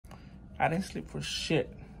I didn't sleep for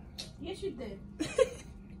shit. Yes, you did.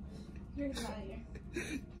 You're a liar.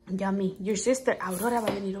 Yummy. Your sister, Aurora, va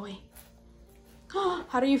a venir hoy.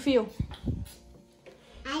 How do you feel?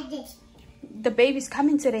 I did. The baby's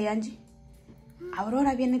coming today, Angie.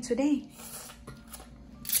 Aurora viene today.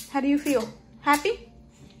 How do you feel? Happy?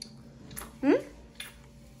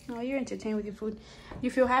 Oh, you're entertained with your food.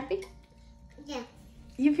 You feel happy? Yeah.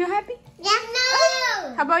 You feel happy? Yeah,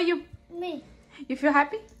 no! How about you? Me. You feel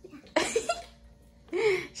happy? Yeah.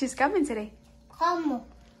 She's coming today. ¿Cómo?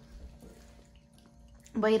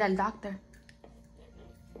 Voy a ir al doctor.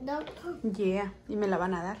 Doctor. Yeah, y me la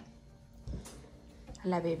van a dar. A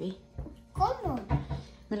la bebé. ¿Cómo?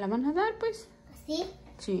 ¿Me la van a dar, pues? ¿Así?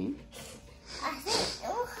 Sí. ¿Así?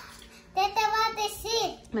 ¿Qué te va a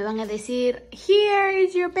decir? Me van a decir, here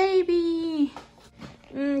is your baby.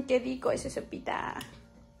 Qué rico esa sopita.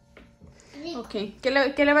 Rico. Ok,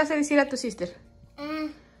 ¿qué le vas a decir a tu sister?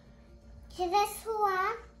 ¿Quieres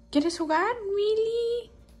jugar? ¿Quieres jugar?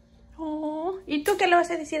 Really? Oh. ¿Y tú qué le vas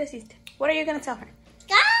a decir a sister? What are you going to tell her?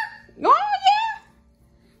 ¿Qué? Oh, yeah.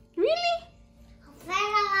 Really?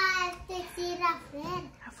 Afuera va a decir afuera.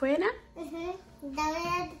 ¿Afuera?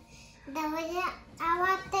 I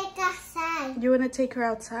want to take outside. You want to take her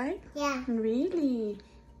outside? Yeah. Really?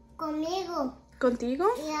 Conmigo. ¿Contigo?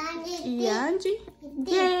 Y Angie. ¿Y Angie?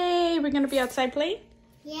 Yay, we're going to be outside playing?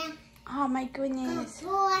 Yeah. Oh, my goodness.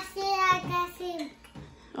 Así.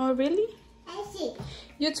 Oh, really? Así.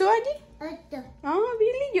 You too, Angie? Otro. Oh,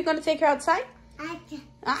 really? You're going to take her outside? Otro.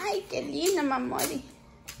 Ay, qué linda, mamori.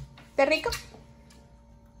 ¿Está rico?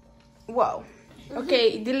 Wow.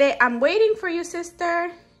 Okay, dile, I'm waiting for you,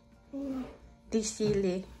 sister.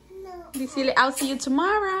 Dicile. No. Dicile, I'll see you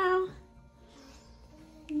tomorrow.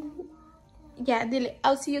 Yeah, dile,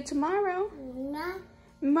 I'll see you tomorrow. No.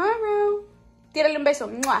 Tomorrow. Tírale un beso.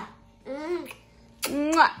 ¡Mua!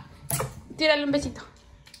 ¡Mua! Tírale un besito.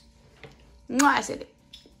 ¡Mua! Hacele.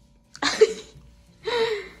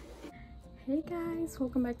 Hey guys,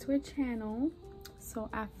 welcome back to our channel. So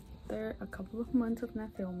after a couple of months of not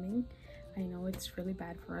filming, I know it's really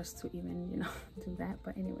bad for us to even, do that.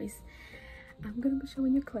 But anyways, I'm going to be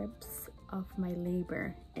showing you clips of my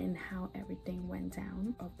labor and how everything went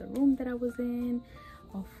down, of the room that I was in,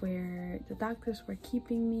 of where the doctors were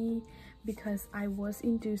keeping me, because I was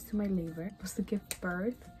induced to my labor. I was to give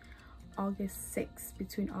birth August 6th,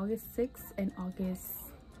 between August 6th and August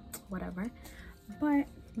whatever. But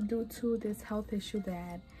due to this health issue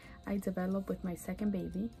that I developed with my second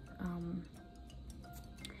baby,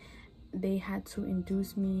 they had to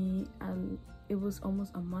induce me. It was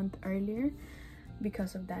almost a month earlier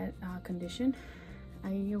because of that condition.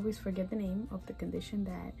 I always forget the name of the condition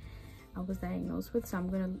that I was diagnosed with, so I'm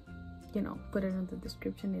gonna put it in the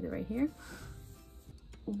description, either right here.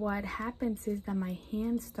 What happens is that my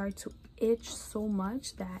hands start to itch so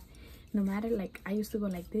much that no matter, like, I used to go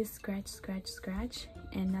like this, scratch,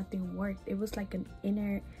 and nothing worked. It was like an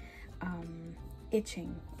inner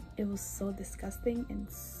itching. It was so disgusting and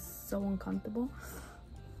so uncomfortable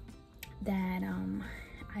that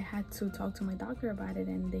I had to talk to my doctor about it,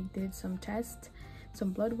 and they did some tests,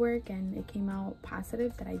 some blood work, and it came out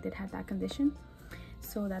positive that I did have that condition.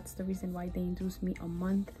 So that's the reason why they induced me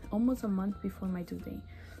almost a month before my due date.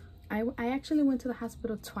 I actually went to the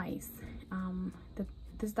hospital twice.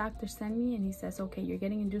 This doctor sent me and he says, okay, you're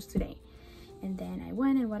getting induced today. And then I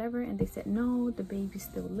went and whatever, and they said, no, the baby's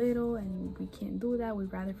still little and we can't do that.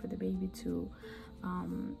 We'd rather for the baby to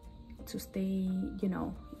stay,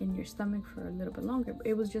 in your stomach for a little bit longer.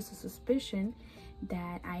 It was just a suspicion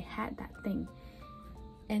that I had that thing.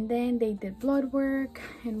 And then they did blood work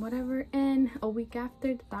and whatever, and a week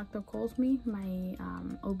after, the doctor calls me, my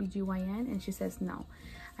OBGYN, and she says, no,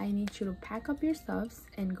 I need you to pack up your stuffs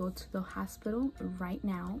and go to the hospital right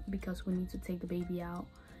now, because we need to take the baby out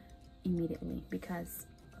immediately, because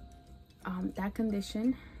that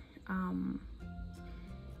condition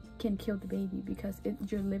can kill the baby, because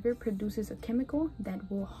your liver produces a chemical that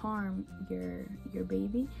will harm your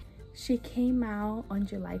baby. She came out on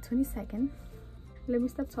July 22nd. Let me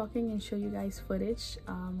stop talking and show you guys footage.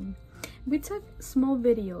 We took small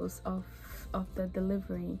videos of the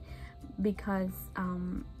delivery, because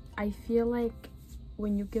I feel like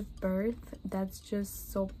when you give birth, that's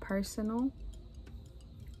just so personal.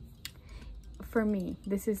 For me,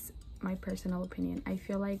 this is my personal opinion. I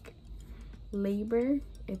feel like labor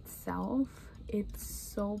itself, it's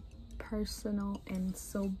so personal and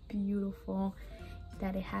so beautiful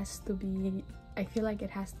that it has to be, I feel like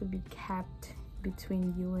it has to be kept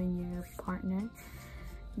between you and your partner,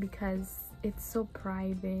 because it's so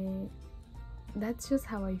private. That's just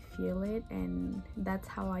how I feel it, and that's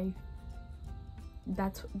how I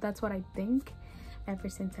that's what I think. Ever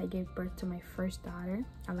since I gave birth to my first daughter,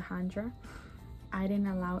 Alejandra, I didn't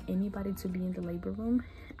allow anybody to be in the labor room.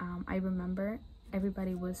 I remember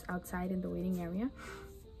everybody was outside in the waiting area,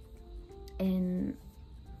 and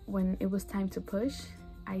when it was time to push,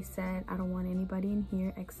 I said I don't want anybody in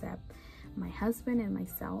here except my husband and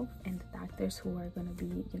myself and the doctors who are gonna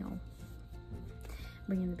be, you know,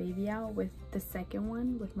 bringing the baby out. With the second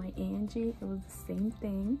one, with my Angie, it was the same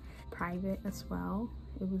thing, private as well.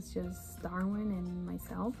 It was just Darwin and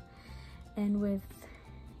myself. And with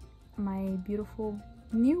my beautiful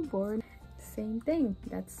newborn, same thing.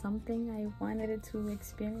 That's something I wanted to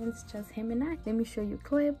experience, just him and I. Let me show you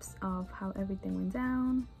clips of how everything went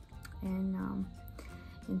down, and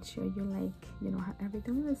show you, like, you know, how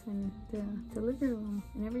everything was in the delivery room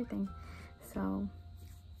and everything. So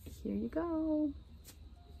here you go,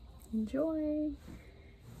 enjoy.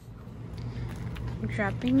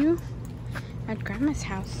 Dropping you at grandma's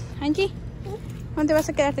house. Angie, ¿dónde vas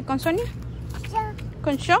a quedarte? ¿Con Sonia? Yeah.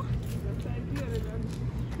 ¿Con Shaw?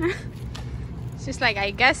 She's like,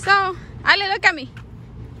 I guess so. Ale, look at me.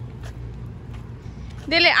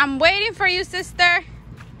 Dile, I'm waiting for you, sister.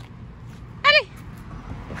 Ale.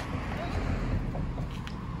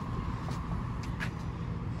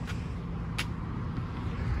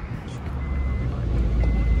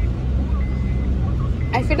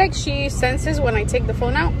 I feel like she senses when I take the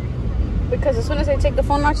phone out, because as soon as I take the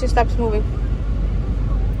phone out, she stops moving.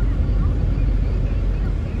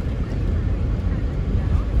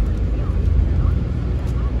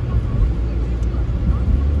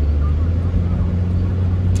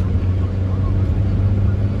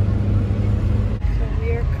 So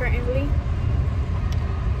we are currently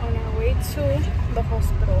on our way to the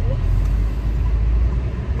hospital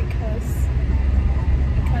because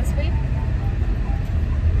we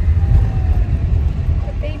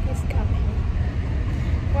baby's coming.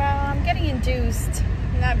 Well, I'm getting induced,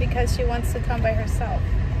 not because she wants to come by herself,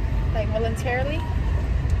 like voluntarily.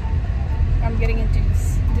 I'm getting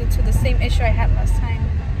induced due to the same issue I had last time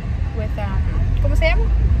with ¿cómo se llama?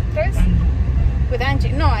 ¿Otra vez? With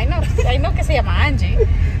Angie. No, I know que se llama Angie.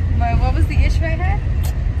 But what was the issue I had?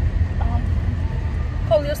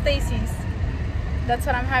 Poliostasis. That's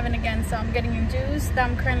what I'm having again. So I'm getting induced.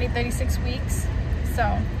 I'm currently 36 weeks,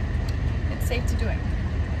 so it's safe to do it.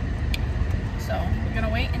 So we're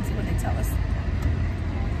gonna wait and see what they tell us.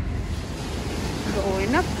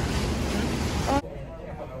 Going up.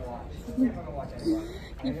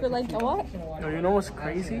 You feel like a what? Yo, you know what's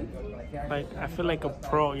crazy? Like, I feel like a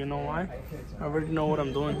pro. You know why? I already know what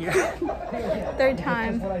I'm doing here. Third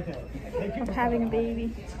time of having a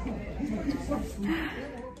baby.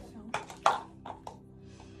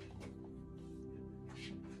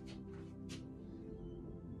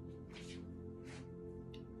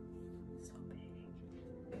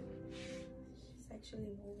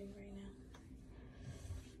 Actually moving right now.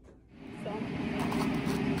 So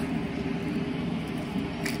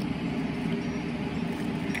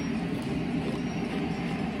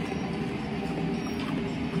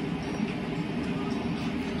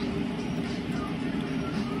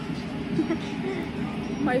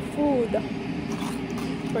my food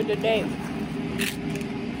for the day.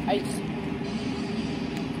 Ice.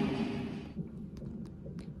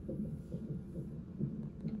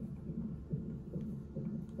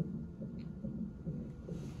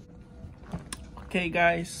 Okay,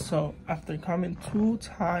 guys, so after coming 2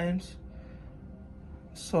 times,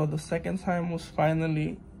 so the second time was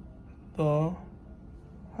finally the,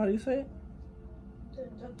 how do you say it? The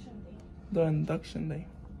induction day. The induction day.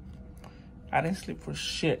 I didn't sleep for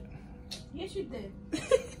shit. Yes, you did.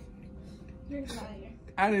 You're a liar.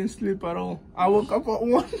 I didn't sleep at all. I woke up at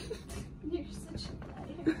 1. You're such a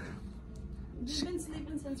liar. You've been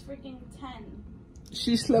sleeping since freaking 10.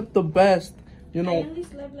 She slept the best, you know. I only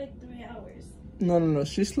slept like 3 hours. No.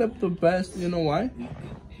 She slept the best. You know why?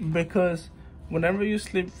 Because whenever you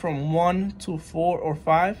sleep from 1 to 4 or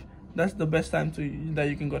 5, that's the best time that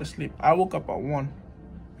you can go to sleep. I woke up at 1,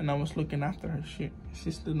 and I was looking after her.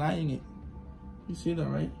 She's denying it. You see that,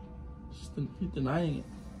 right? She's denying it.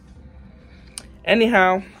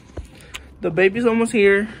 Anyhow, the baby's almost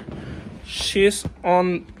here. She's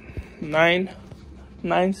on 9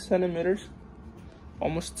 centimeters,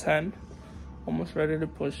 almost 10, almost ready to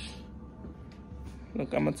push.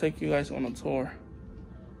 Look, I'm gonna take you guys on a tour.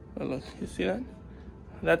 But look, you see that?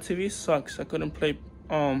 That TV sucks. I couldn't play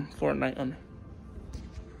Fortnite on it.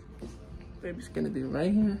 Baby's gonna be right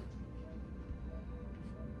here.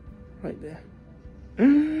 Right there.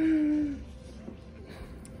 And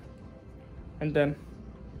then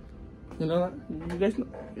You know what? You guys know,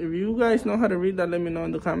 if you guys know how to read that, let me know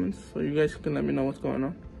in the comments so you guys can let me know what's going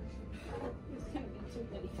on. It's gonna be too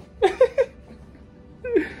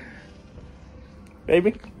good.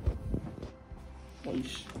 Baby?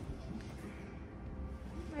 Oish.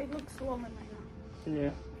 I look swollen right now.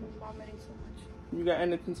 Yeah. I'm vomiting so much. You got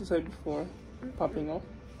anything to say before popping off?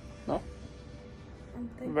 No? I'm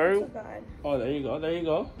thankful Very. to God Oh, there you go. There you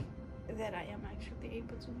go. that I am actually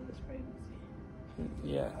able to do this pregnancy.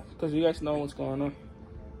 Yeah, because you guys know what's going on.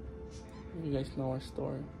 You guys know our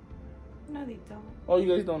story. No, they don't. Oh,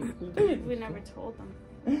 you guys don't. You did. We never told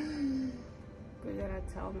them. We gotta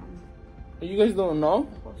tell them You guys don't know?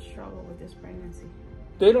 the whole struggle with this pregnancy.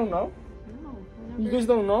 They don't know? No, You guys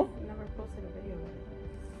don't know? we never posted a video of it.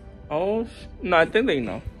 Oh, no, I think they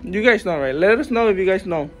know. You guys know, right? Let us know if you guys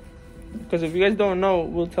know. Because if you guys don't know,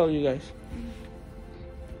 we'll tell you guys.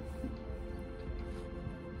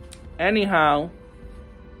 Anyhow,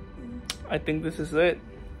 I think this is it.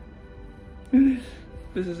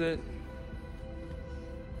 This is it.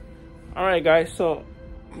 Alright, guys, so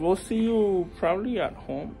we'll see you probably at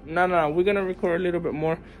home. No, we're going to record a little bit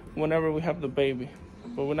more whenever we have the baby.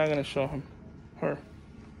 But we're not going to show her.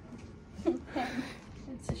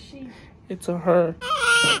 It's a she. It's a her.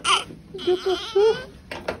 It's a her.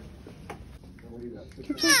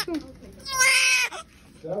 It's a her.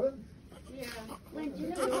 7? Yeah. Wait, do you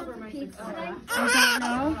know about the pizza?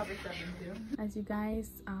 As you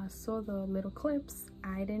guys saw the little clips,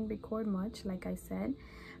 I didn't record much, like I said,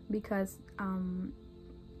 because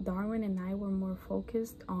Darwin and I were more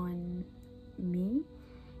focused on me,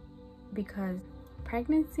 because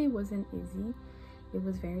pregnancy wasn't easy. It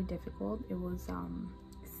was very difficult. It was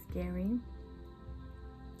scary.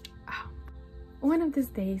 One of these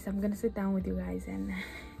days I'm gonna sit down with you guys and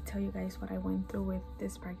tell you guys what I went through with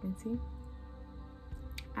this pregnancy.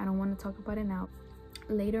 I don't want to talk about it now.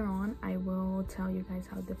 Later on I will tell you guys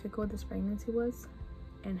how difficult this pregnancy was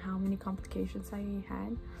and how many complications I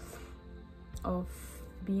had, of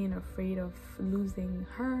being afraid of losing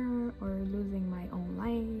her or losing my own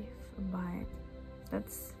life, but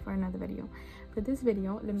that's for another video. For this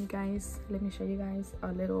video, let me show you guys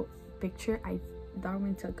a little picture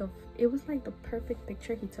Darwin took of. It was like the perfect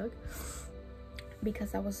picture he took,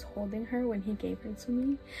 because I was holding her when he gave her to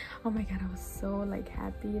me. Oh my god, I was so like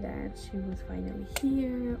happy that she was finally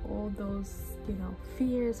here. All those, you know,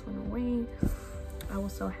 fears went away. I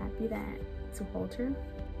was so happy to hold her.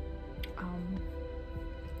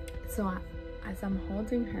 As I'm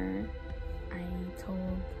holding her, I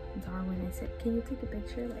told Darwin, I said, can you take a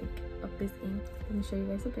picture like of this ink? Let me show you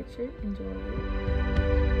guys a picture. Enjoy.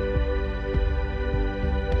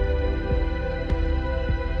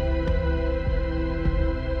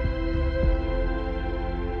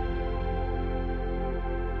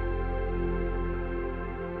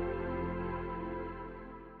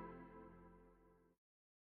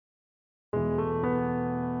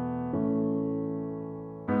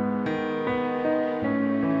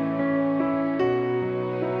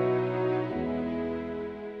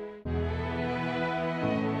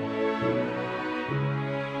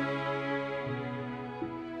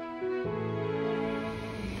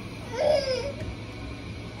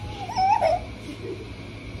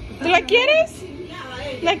 ¿Tú la quieres?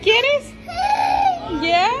 ¿La quieres?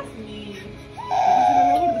 ¿Ya?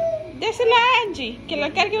 Désela a Angie, que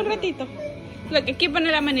la cargue un ratito. Lo que aquí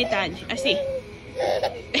pone la manita, Angie, así.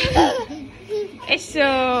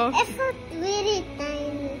 Eso. It's very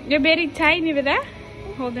tiny. You're very tiny, ¿verdad?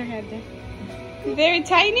 Hold her head there. Very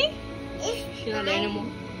tiny? She's not animal.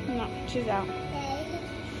 No, she's out.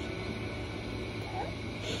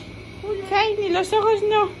 Tiny, los ojos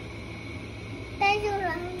no.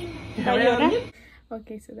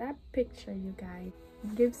 Okay, so that picture, you guys,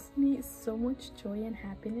 gives me so much joy and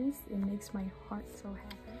happiness. It makes my heart so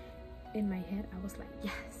happy. In my head, I was like,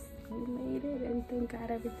 yes, we made it, and thank God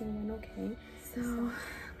everything went okay. So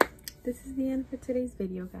this is the end for today's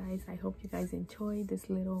video, guys. I hope you guys enjoyed this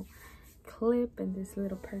little clip and this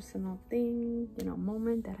little personal thing, you know,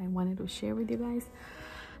 moment that I wanted to share with you guys.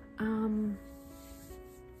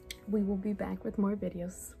 We will be back with more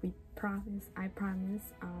videos. We promise. I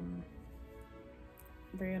promise.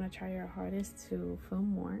 We're gonna try our hardest to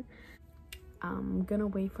film more. I'm gonna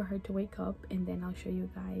wait for her to wake up, and then I'll show you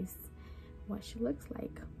guys what she looks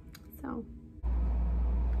like. So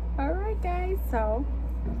all right, guys, so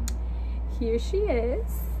here she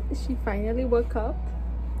is. She finally woke up.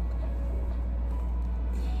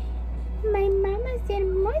 My mama's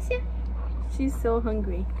hermosa. She's so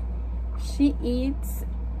hungry. She eats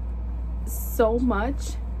so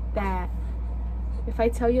much that if I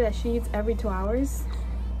tell you that she eats every 2 hours,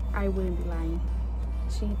 I wouldn't be lying.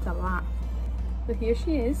 She eats a lot. So here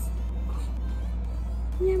she is.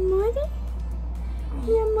 Mi amor.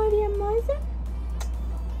 Mi amor hermosa.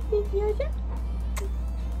 Preciosa.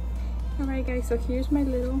 Alright guys, so here's my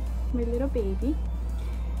little baby.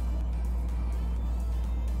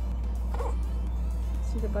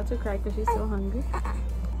 She's about to cry because she's so hungry.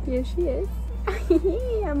 Here she is.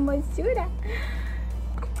 Hermosura.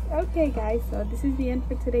 Okay guys, so this is the end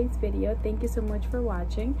for today's video. Thank you so much for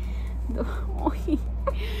watching.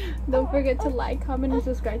 Don't forget to like, comment, and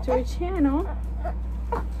subscribe to our channel.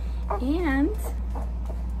 And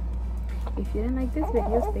if you didn't like this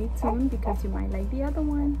video, stay tuned because you might like the other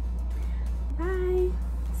one. Bye.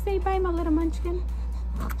 Say bye, my little munchkin.